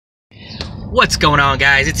What's going on,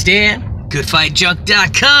 guys? It's Dan,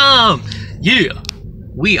 GoodFightJunk.com. Yeah,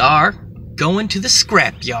 we are going to the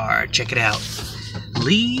scrapyard. Check it out.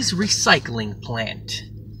 Lee's Recycling Plant.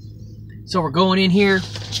 So we're going in here.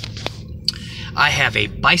 I have a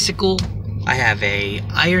bicycle, I have a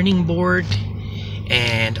ironing board,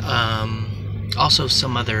 and also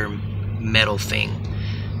some other metal thing.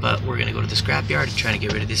 But we're gonna go to the scrapyard and try to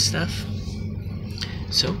get rid of this stuff.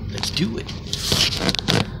 So let's do it.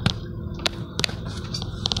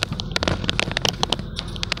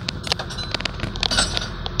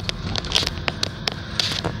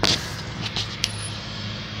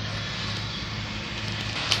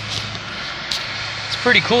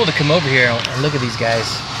 Pretty cool to come over here and look at these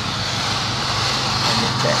guys.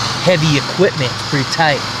 And that heavy equipment, pretty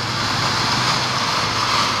tight.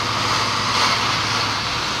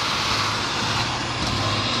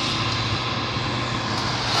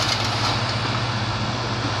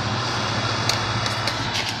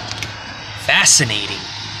 Fascinating.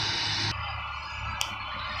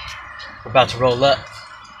 We're about to roll up.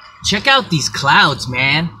 Check out these clouds,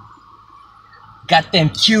 man. Got them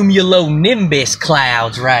cumulonimbus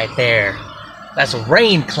clouds right there. That's a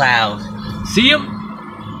rain cloud. See them?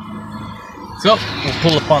 So, we'll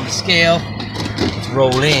pull up on the scale. Let's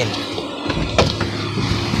roll in.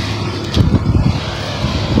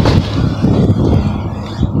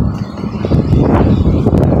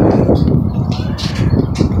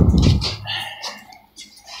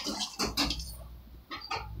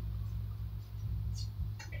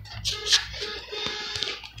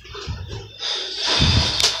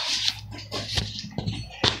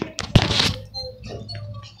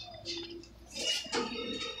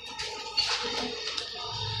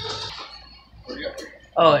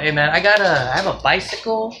 Oh, hey man, I have a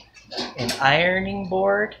bicycle, an ironing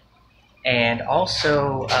board, and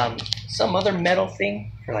also some other metal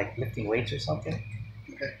thing for like lifting weights or something.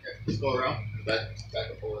 Okay, just go around. Back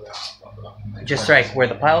up over there. Just right where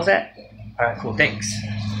the pile's at? Alright, cool, thanks.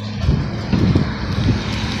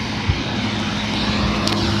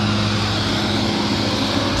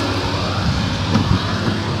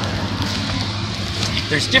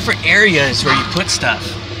 There's different areas where you put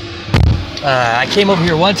stuff. I came over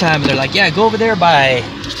here one time and they're like, yeah, go over there by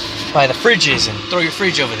the fridges and throw your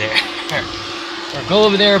fridge over there. Or go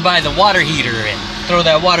over there by the water heater and throw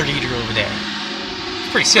that water heater over there. It's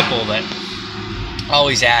pretty simple, but I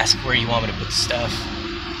always ask where you want me to put the stuff.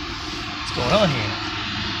 What's going on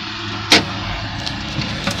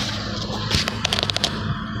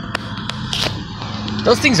here?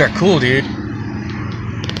 Those things are cool, dude.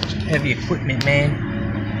 Heavy equipment, man.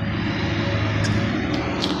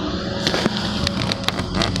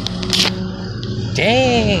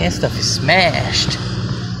 Dang, that stuff is smashed.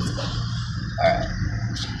 Alright.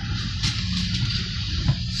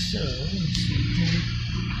 So, let me see here.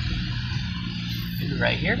 Maybe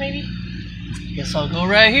right here, maybe? Guess I'll go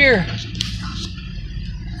right here.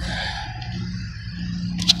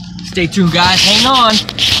 Stay tuned, guys. Hang on.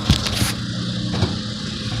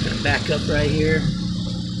 I'm gonna back up right here.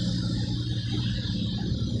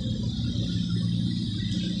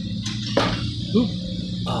 Oop.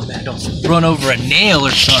 Oh man, don't run over a nail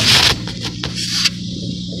or something.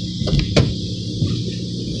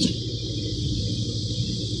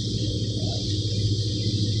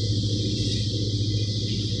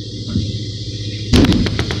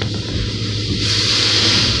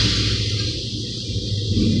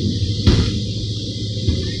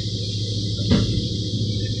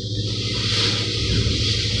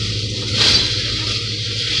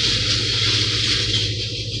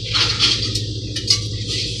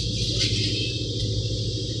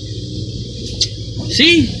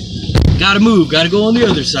 See? Gotta move, gotta go on the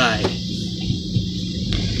other side.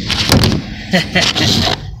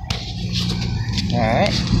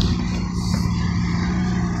 Alright.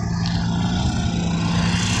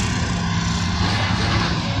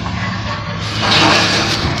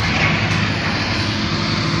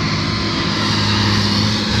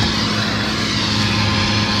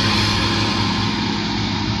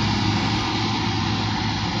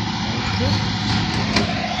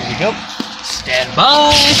 Here we go. Stand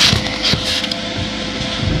by.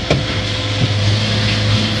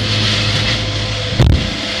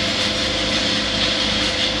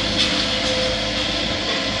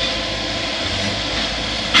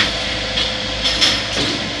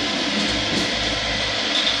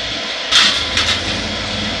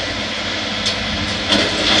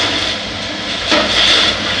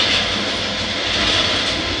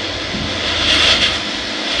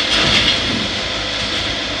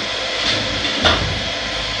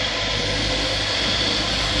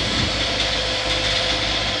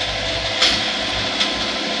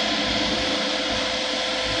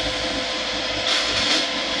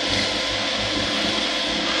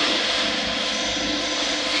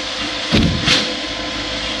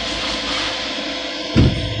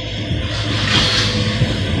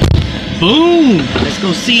 Boom! Let's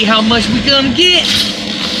go see how much we gonna get.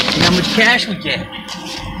 See how much cash we get.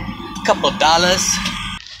 A couple of dollars.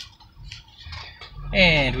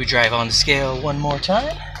 And we drive on the scale one more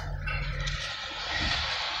time.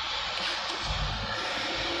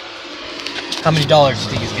 How many dollars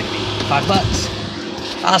do you think it's gonna be?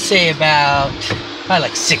 $5? I'll say about probably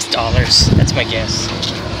like $6. That's my guess.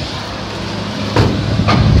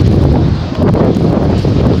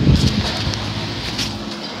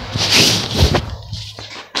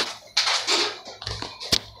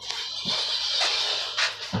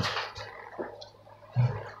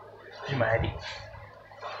 Here's my ID.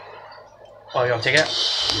 Oh, you want to take it out?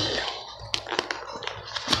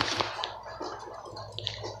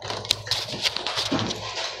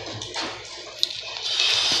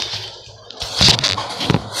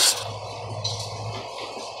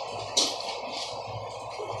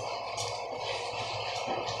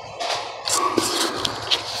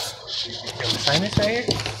 You want to sign this right here?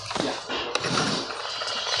 Yeah.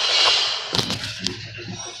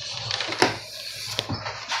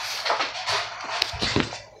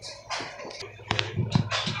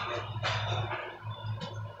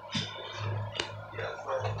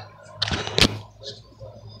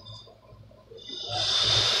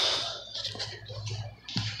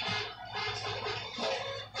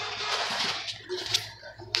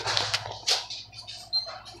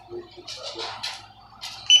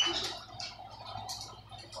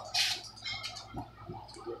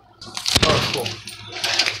 Oh, cool.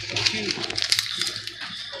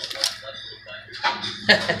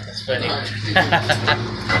 That's funny.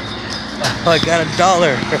 Oh, I got $1.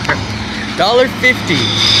 $1.50.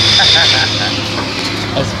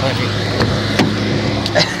 That's funny.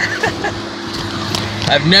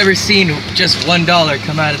 I've never seen just $1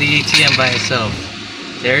 come out of the ATM by itself.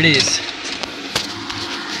 There it is.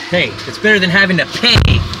 Hey, it's better than having to pay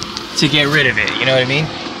to get rid of it, you know what I mean?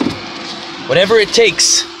 Whatever it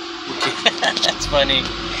takes. That's funny.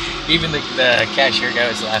 Even the cashier guy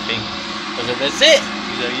was laughing. I was like, that's it.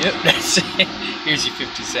 He's like, yep, that's it. Here's your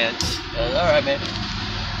 50 cents. Alright, man.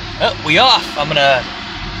 Oh, we off. I'm gonna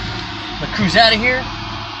cruise out of here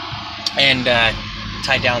and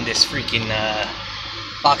tie down this freaking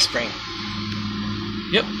box spring.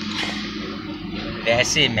 Yep.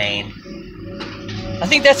 That's it, man. I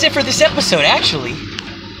think that's it for this episode, actually.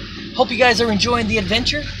 Hope you guys are enjoying the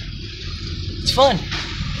adventure. It's fun.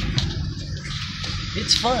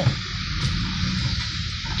 It's fun.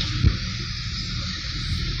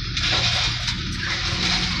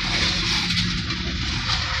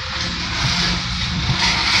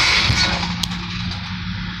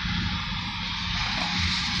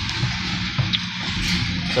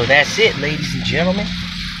 So that's it, ladies and gentlemen.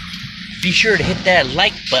 Be sure to hit that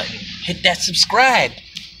like button. Hit that subscribe.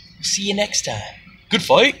 See you next time. Good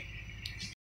fight.